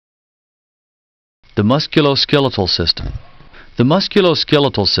The musculoskeletal system. The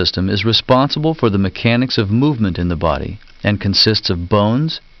musculoskeletal system is responsible for the mechanics of movement in the body and consists of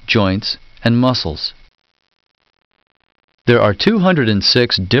bones, joints, and muscles. There are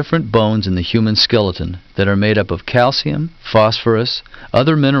 206 different bones in the human skeleton that are made up of calcium, phosphorus,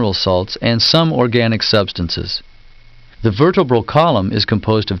 other mineral salts, and some organic substances. The vertebral column is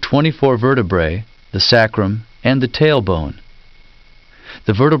composed of 24 vertebrae, the sacrum, and the tailbone.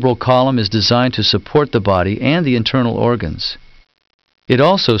 The vertebral column is designed to support the body and the internal organs. It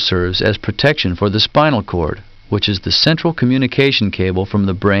also serves as protection for the spinal cord, which is the central communication cable from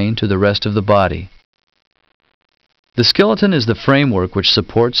the brain to the rest of the body. The skeleton is the framework which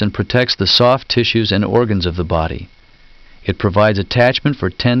supports and protects the soft tissues and organs of the body. It provides attachment for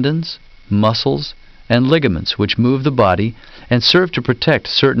tendons, muscles, and ligaments which move the body and serve to protect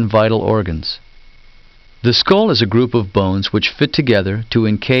certain vital organs. The skull is a group of bones which fit together to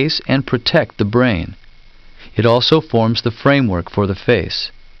encase and protect the brain. It also forms the framework for the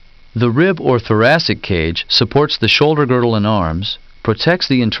face. The rib or thoracic cage supports the shoulder girdle and arms, protects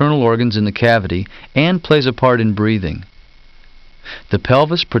the internal organs in the cavity, and plays a part in breathing. The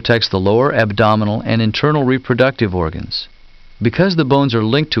pelvis protects the lower abdominal and internal reproductive organs. Because the bones are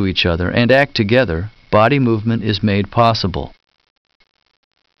linked to each other and act together, body movement is made possible.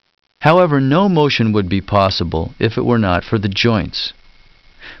 However, no motion would be possible if it were not for the joints.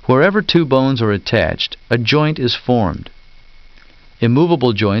 Wherever two bones are attached, a joint is formed.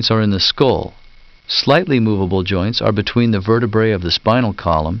 Immovable joints are in the skull. Slightly movable joints are between the vertebrae of the spinal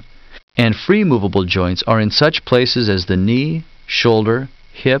column, and free movable joints are in such places as the knee, shoulder,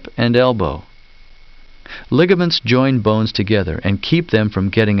 hip, and elbow. Ligaments join bones together and keep them from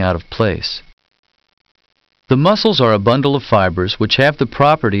getting out of place. The muscles are a bundle of fibers which have the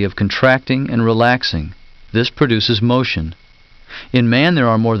property of contracting and relaxing. This produces motion. In man there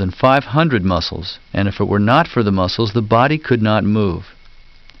are more than 500 muscles, and if it were not for the muscles, the body could not move.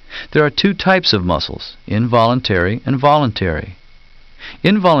 There are two types of muscles, involuntary and voluntary.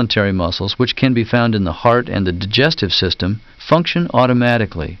 Involuntary muscles, which can be found in the heart and the digestive system, function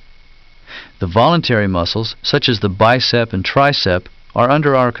automatically. The voluntary muscles, such as the bicep and tricep, are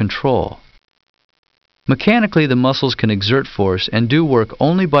under our control. Mechanically, the muscles can exert force and do work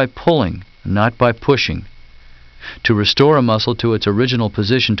only by pulling, not by pushing. To restore a muscle to its original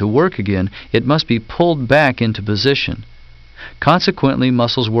position to work again, it must be pulled back into position. Consequently,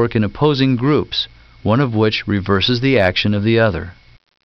 muscles work in opposing groups, one of which reverses the action of the other.